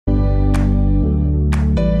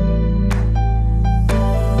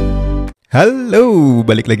Halo,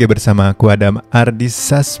 balik lagi bersama aku Adam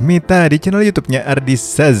Ardisasmita di channel YouTube-nya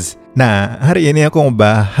Ardisas. Nah, hari ini aku mau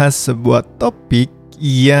bahas sebuah topik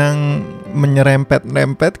yang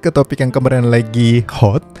menyerempet-rempet ke topik yang kemarin lagi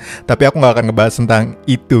hot. Tapi aku gak akan ngebahas tentang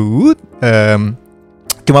itu.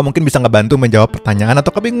 Cuma mungkin bisa ngebantu menjawab pertanyaan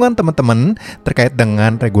atau kebingungan teman-teman terkait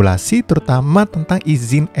dengan regulasi, terutama tentang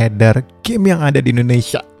izin edar game yang ada di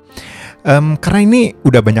Indonesia. Karena ini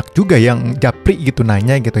udah banyak juga yang japri gitu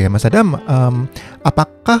nanya gitu ya, Mas Adam,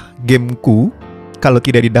 apakah gameku kalau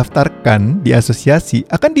tidak didaftarkan di asosiasi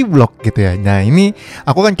akan diblok gitu ya. Nah, ini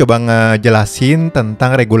aku kan coba ngejelasin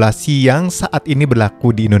tentang regulasi yang saat ini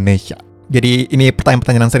berlaku di Indonesia. Jadi ini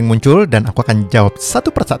pertanyaan-pertanyaan yang sering muncul dan aku akan jawab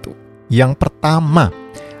satu persatu. Yang pertama,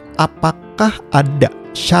 apakah ada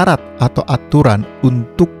syarat atau aturan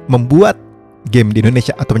untuk membuat game di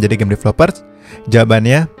Indonesia atau menjadi game developers?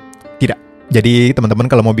 Jawabannya tidak. Jadi teman-teman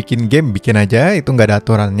kalau mau bikin game, bikin aja, itu nggak ada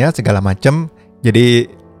aturannya segala macam. Jadi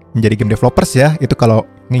menjadi game developers ya, itu kalau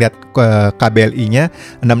ngeliat ke KBLI-nya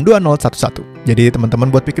 62011. Jadi teman-teman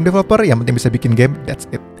buat bikin developer, yang penting bisa bikin game, that's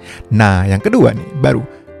it. Nah, yang kedua nih, baru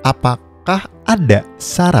apakah ada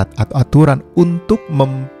syarat atau aturan untuk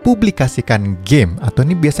mempublikasikan game, atau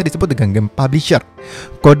ini biasa disebut dengan game publisher.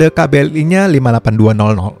 Kode KBLI-nya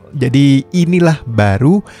 58200. Jadi inilah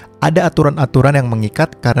baru ada aturan-aturan yang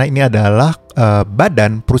mengikat, karena ini adalah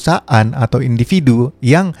badan, perusahaan, atau individu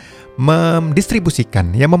yang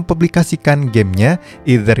mendistribusikan, yang mempublikasikan gamenya,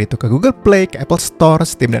 either itu ke Google Play, ke Apple Store,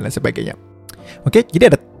 Steam, dan lain sebagainya. Oke,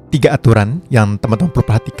 jadi ada 3 aturan yang teman-teman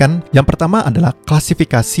perlu perhatikan. Yang pertama adalah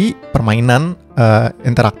klasifikasi permainan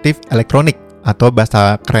interaktif elektronik, atau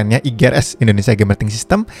bahasa kerennya IGRS, Indonesia Game Rating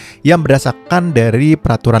System, yang berdasarkan dari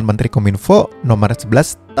Peraturan Menteri Kominfo nomor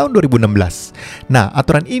 11 tahun 2016. Nah,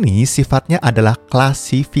 aturan ini sifatnya adalah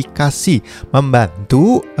klasifikasi,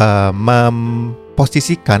 membantu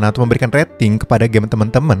memposisikan atau memberikan rating kepada game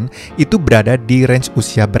teman-teman itu berada di range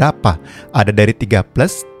usia berapa. Ada dari 3+,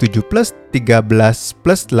 7+, 13+,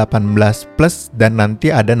 18+, dan nanti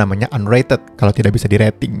ada namanya unrated kalau tidak bisa di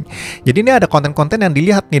rating. Jadi ini ada konten-konten yang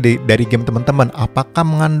dilihat nih dari game teman-teman. Apakah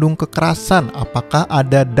mengandung kekerasan, apakah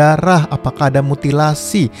ada darah, apakah ada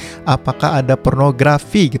mutilasi, apakah ada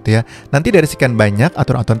pornografi gitu ya. Nanti dari sekian banyak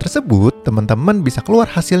aturan-aturan tersebut, teman-teman bisa keluar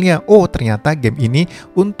hasilnya. Oh, ternyata game ini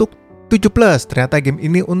untuk 7+, ternyata game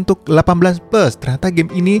ini untuk 18+, ternyata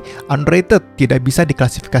game ini unrated, tidak bisa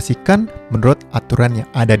diklasifikasikan menurut aturan yang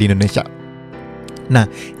ada di Indonesia. Nah,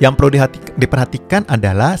 yang perlu diperhatikan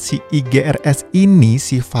adalah si IGRS ini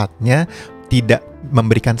sifatnya tidak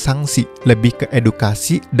memberikan sanksi, lebih ke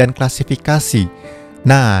edukasi dan klasifikasi.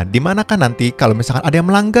 Nah, di mana kan nanti kalau misalkan ada yang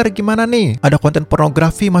melanggar gimana nih? Ada konten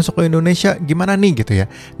pornografi masuk ke Indonesia gimana nih gitu ya.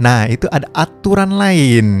 Nah, itu ada aturan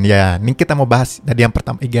lain ya. Ini kita mau bahas tadi yang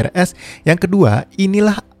pertama IGRS, yang kedua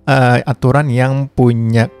inilah aturan yang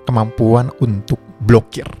punya kemampuan untuk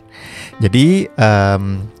blokir. Jadi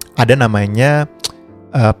ada namanya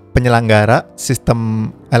penyelenggara sistem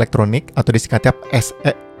elektronik atau disingkatnya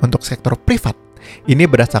SE untuk sektor privat. Ini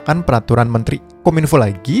berdasarkan Peraturan Menteri Kominfo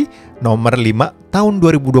lagi nomor 5 tahun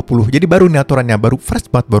 2020. Jadi baru nih aturannya, baru fresh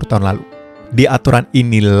banget, baru tahun lalu. Di aturan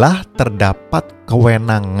inilah terdapat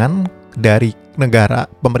kewenangan dari negara,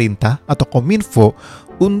 pemerintah atau Kominfo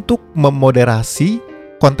untuk memoderasi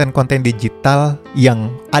konten-konten digital yang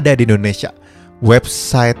ada di Indonesia.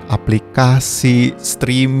 Website, aplikasi,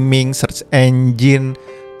 streaming, search engine,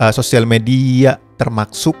 sosial media,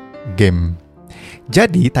 termasuk game.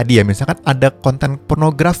 Jadi tadi ya, misalkan ada konten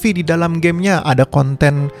pornografi di dalam gamenya, ada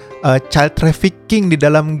konten child trafficking di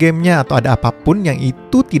dalam gamenya, atau ada apapun yang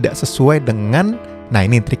itu tidak sesuai dengan, nah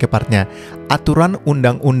ini tricky partnya, aturan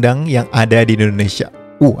undang-undang yang ada di Indonesia.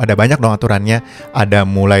 Ada banyak dong aturannya. Ada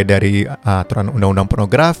mulai dari aturan undang-undang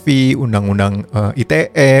pornografi, undang-undang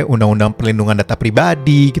ITE, undang-undang perlindungan data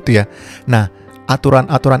pribadi gitu ya. Nah,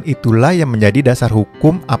 aturan-aturan itulah yang menjadi dasar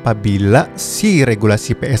hukum apabila si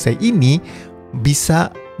regulasi PSE ini bisa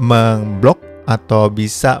memblok atau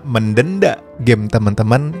bisa mendenda game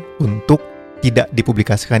teman-teman untuk tidak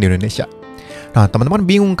dipublikasikan di Indonesia. Nah, teman-teman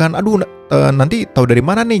bingung kan, nanti tahu dari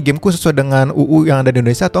mana nih gameku sesuai dengan UU yang ada di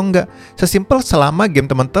Indonesia atau enggak? Sesimpel selama game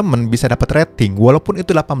teman-teman bisa dapat rating walaupun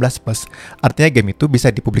itu 18+, artinya game itu bisa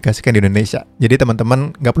dipublikasikan di Indonesia. Jadi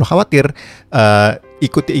teman-teman nggak perlu khawatir,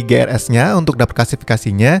 ikuti IGRS-nya untuk dapat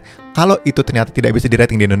klasifikasinya. Kalau itu ternyata tidak bisa di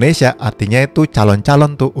rating di Indonesia, artinya itu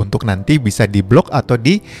calon-calon tuh untuk nanti bisa diblok atau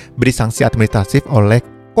diberi sanksi administratif oleh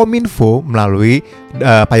Kominfo melalui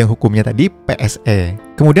payung hukumnya tadi, PSE.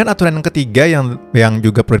 Kemudian aturan yang ketiga yang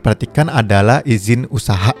juga perlu diperhatikan adalah izin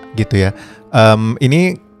usaha gitu ya.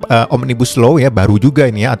 Ini Omnibus Law ya, baru juga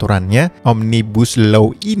ini ya aturannya. Omnibus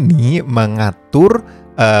Law ini mengatur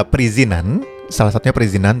perizinan, salah satunya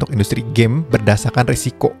perizinan untuk industri game berdasarkan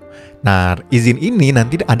risiko. Nah, izin ini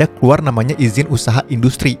nanti ada keluar namanya izin usaha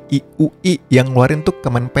industri IUI yang ngeluarin tuh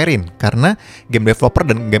Kemenperin, karena game developer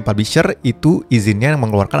dan game publisher itu izinnya yang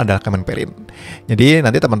mengeluarkan adalah Kemenperin. Jadi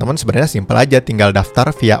nanti teman-teman sebenarnya simpel aja, tinggal daftar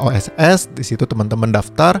via OSS. Di situ teman-teman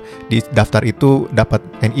daftar, di daftar itu dapat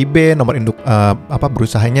NIB, nomor induk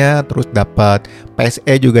berusahanya, terus dapat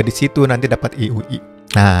PSE juga di situ, nanti dapat IUI.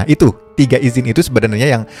 Nah, itu 3 izin itu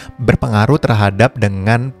sebenarnya yang berpengaruh terhadap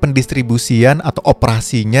dengan pendistribusian atau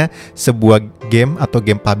operasinya sebuah game atau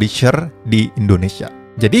game publisher di Indonesia.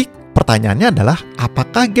 Jadi pertanyaannya adalah,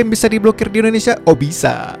 apakah game bisa diblokir di Indonesia? Oh,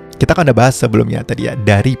 bisa. Kita kan udah bahas sebelumnya tadi ya,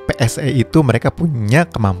 dari PSE itu mereka punya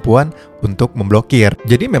kemampuan untuk memblokir.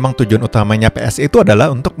 Jadi memang tujuan utamanya PSE itu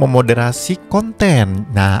adalah untuk memoderasi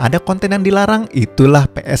konten. Nah, ada konten yang dilarang, itulah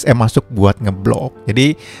PSE masuk buat ngeblok.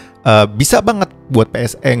 Jadi bisa banget buat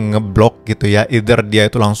PSE ngeblok gitu ya. Either dia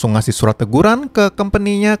itu langsung ngasih surat teguran ke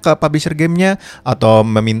company-nya, ke publisher gamenya, atau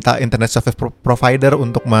meminta internet service provider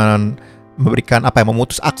untuk memberikan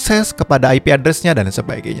memutus akses kepada IP address-nya dan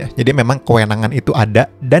sebagainya. Jadi memang kewenangan itu ada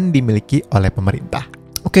dan dimiliki oleh pemerintah.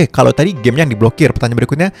 Oke, kalau tadi game yang diblokir, pertanyaan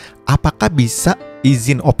berikutnya, apakah bisa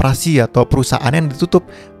izin operasi atau perusahaan yang ditutup?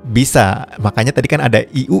 Bisa. Makanya tadi kan ada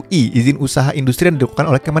IUI, izin usaha industri yang dilakukan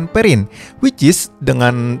oleh Kemenperin, which is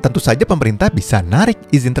dengan tentu saja pemerintah bisa narik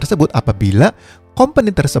izin tersebut apabila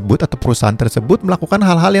company tersebut atau perusahaan tersebut melakukan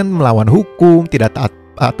hal-hal yang melawan hukum, tidak taat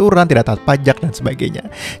aturan, tidak taat pajak dan sebagainya.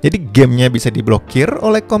 Jadi gamenya bisa diblokir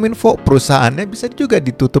oleh Kominfo, perusahaannya bisa juga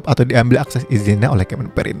ditutup atau diambil akses izinnya oleh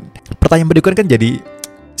Kemenperin. Pertanyaan berikutnya kan jadi,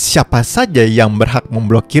 siapa saja yang berhak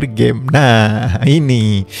memblokir game? Nah,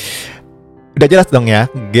 ini udah jelas dong ya.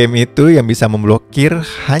 Game itu yang bisa memblokir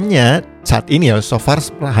hanya saat ini ya, so far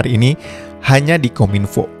hari ini hanya di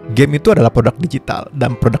Kominfo. Game itu adalah produk digital,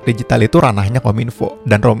 dan produk digital itu ranahnya Kominfo.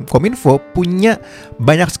 Dan Kominfo punya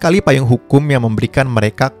banyak sekali payung hukum yang memberikan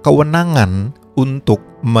mereka kewenangan untuk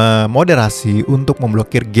memoderasi, untuk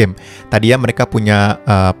memblokir game. Tadi ya mereka punya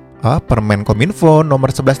Permen Kominfo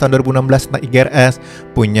nomor 11 tahun 2016 tentang IGRS,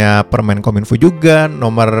 punya Permen Kominfo juga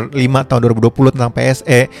nomor 5 tahun 2020 tentang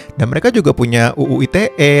PSE, dan mereka juga punya UU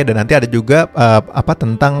ITE, dan nanti ada juga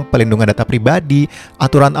tentang pelindungan data pribadi.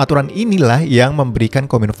 Aturan-aturan inilah yang memberikan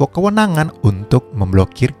Kominfo kewenangan untuk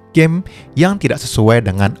memblokir game yang tidak sesuai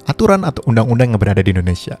dengan aturan atau undang-undang yang berada di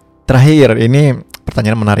Indonesia. Terakhir, ini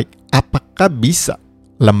pertanyaan menarik. Apakah bisa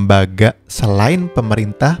lembaga selain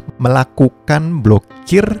pemerintah melakukan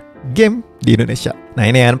blokir game di Indonesia? Nah,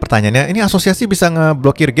 ini kan pertanyaannya, ini asosiasi bisa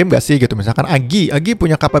ngeblokir game gak sih gitu? Misalkan Agi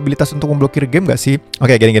punya kapabilitas untuk memblokir game gak sih?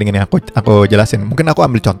 Oke, gini, aku jelasin. Mungkin aku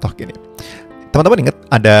ambil contoh gini. Teman-teman ingat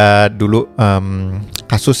ada dulu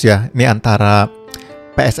kasus ya, ini antara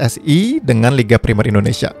PSSI dengan Liga Primer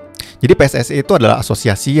Indonesia. Jadi PSSI itu adalah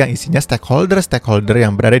asosiasi yang isinya stakeholder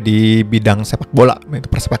yang berada di bidang sepak bola. Itu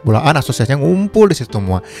persepak bolaan, asosiasinya ngumpul di situ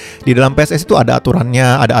semua. Di dalam PSSI itu ada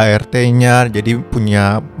aturannya, ada ART-nya, jadi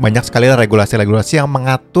punya banyak sekali regulasi-regulasi yang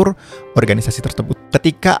mengatur organisasi tersebut.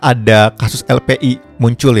 Ketika ada kasus LPI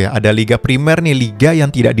muncul ya, ada Liga Primer nih, liga yang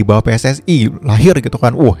tidak di bawah PSSI, lahir gitu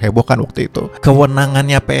kan. Heboh kan waktu itu.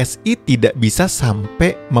 Kewenangannya PSI tidak bisa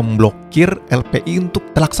sampai memblokir LPI untuk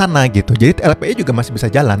terlaksana gitu. Jadi LPI juga masih bisa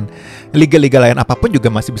jalan. Liga-liga lain apapun juga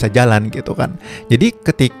masih bisa jalan gitu kan. Jadi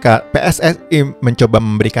ketika PSSI mencoba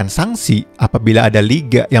memberikan sanksi apabila ada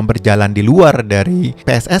liga yang berjalan di luar dari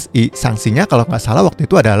PSSI, sanksinya kalau nggak salah waktu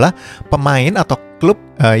itu adalah pemain atau klub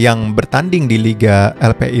yang bertanding di Liga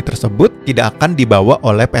LPI tersebut tidak akan dibawa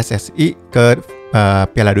oleh PSSI ke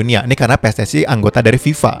Piala Dunia. Ini karena PSSI anggota dari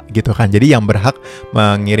FIFA gitu kan. Jadi yang berhak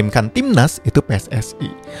mengirimkan timnas itu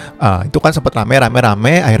PSSI. Itu kan sempat rame,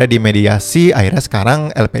 akhirnya dimediasi, akhirnya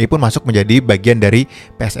sekarang LPI pun masuk menjadi bagian dari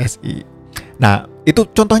PSSI. Nah, itu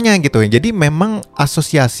contohnya gitu ya. Jadi memang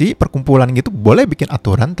asosiasi perkumpulan gitu boleh bikin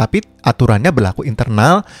aturan, tapi aturannya berlaku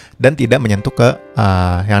internal dan tidak menyentuh ke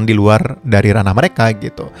yang di luar dari ranah mereka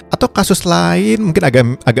gitu. Atau kasus lain mungkin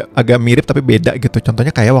agak mirip tapi beda gitu.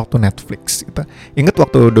 Contohnya kayak waktu Netflix gitu. Ingat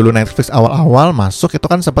waktu dulu Netflix awal-awal masuk itu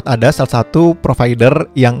kan sempat ada salah satu provider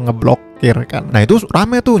yang ngeblokir kan. Nah, itu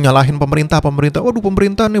rame tuh nyalahin pemerintah. Waduh,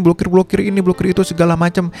 pemerintah nih blokir ini, blokir itu segala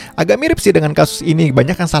macam. Agak mirip sih dengan kasus ini.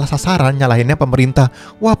 Banyak yang salah sasaran nyalahinnya pemerintah.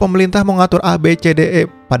 Wah, pemerintah mau ngatur A, B, C, D, E.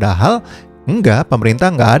 Padahal enggak,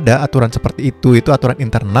 pemerintah enggak ada aturan seperti itu. Itu aturan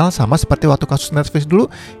internal, sama seperti waktu kasus Netflix dulu.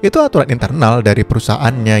 Itu aturan internal dari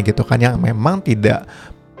perusahaannya gitu kan, yang memang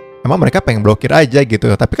mereka pengen blokir aja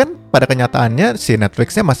gitu. Tapi kan pada kenyataannya si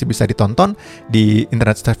Netflixnya masih bisa ditonton di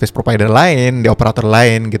internet service provider lain, di operator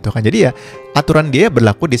lain gitu kan. Jadi ya aturan dia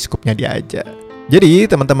berlaku di skupnya dia aja. Jadi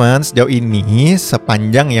teman-teman, sejauh ini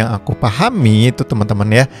sepanjang yang aku pahami itu teman-teman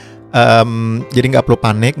ya, jadi nggak perlu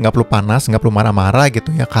panik, nggak perlu panas, nggak perlu marah-marah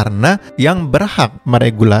gitu ya, karena yang berhak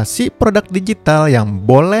meregulasi produk digital yang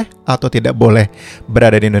boleh atau tidak boleh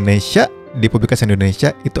berada di Indonesia, dipublikasi di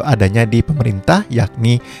Indonesia, itu adanya di pemerintah,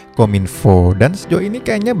 yakni Kominfo. Dan sejauh ini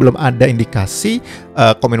kayaknya belum ada indikasi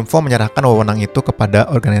Kominfo menyerahkan wewenang itu kepada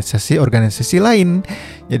organisasi-organisasi lain.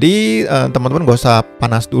 Jadi teman-teman gak usah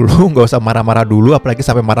panas dulu, gak usah marah-marah dulu, apalagi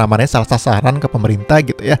sampai marah-marahnya salah sasaran ke pemerintah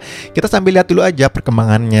gitu ya. Kita sambil lihat dulu aja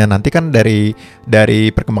perkembangannya. Nanti kan dari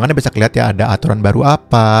perkembangannya bisa kelihatan ya, ada aturan baru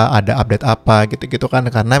apa, ada update apa gitu-gitu kan.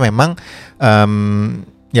 Karena memang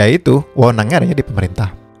ya itu wewenangnya adanya di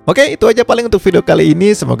pemerintah. Oke, itu aja paling untuk video kali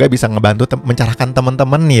ini. Semoga bisa ngebantu mencerahkan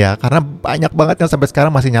teman-teman ya. Karena banyak banget yang sampai sekarang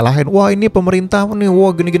masih nyalahin, wah ini pemerintah nih, wah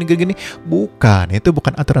gini. Bukan, itu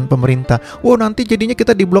bukan aturan pemerintah. Wah nanti jadinya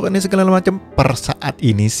kita diblok ini segala macam. Per saat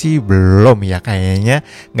ini sih belum ya, kayaknya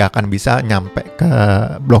nggak akan bisa nyampe ke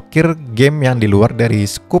blokir game yang di luar dari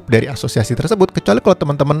scope dari asosiasi tersebut. Kecuali kalau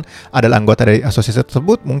teman-teman adalah anggota dari asosiasi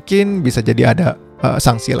tersebut, mungkin bisa jadi ada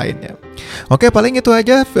sanksi lainnya. Oke, paling itu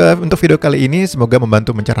aja untuk video kali ini. Semoga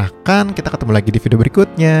membantu mencerahkan. Kita ketemu lagi di video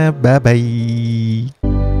berikutnya. Bye-bye.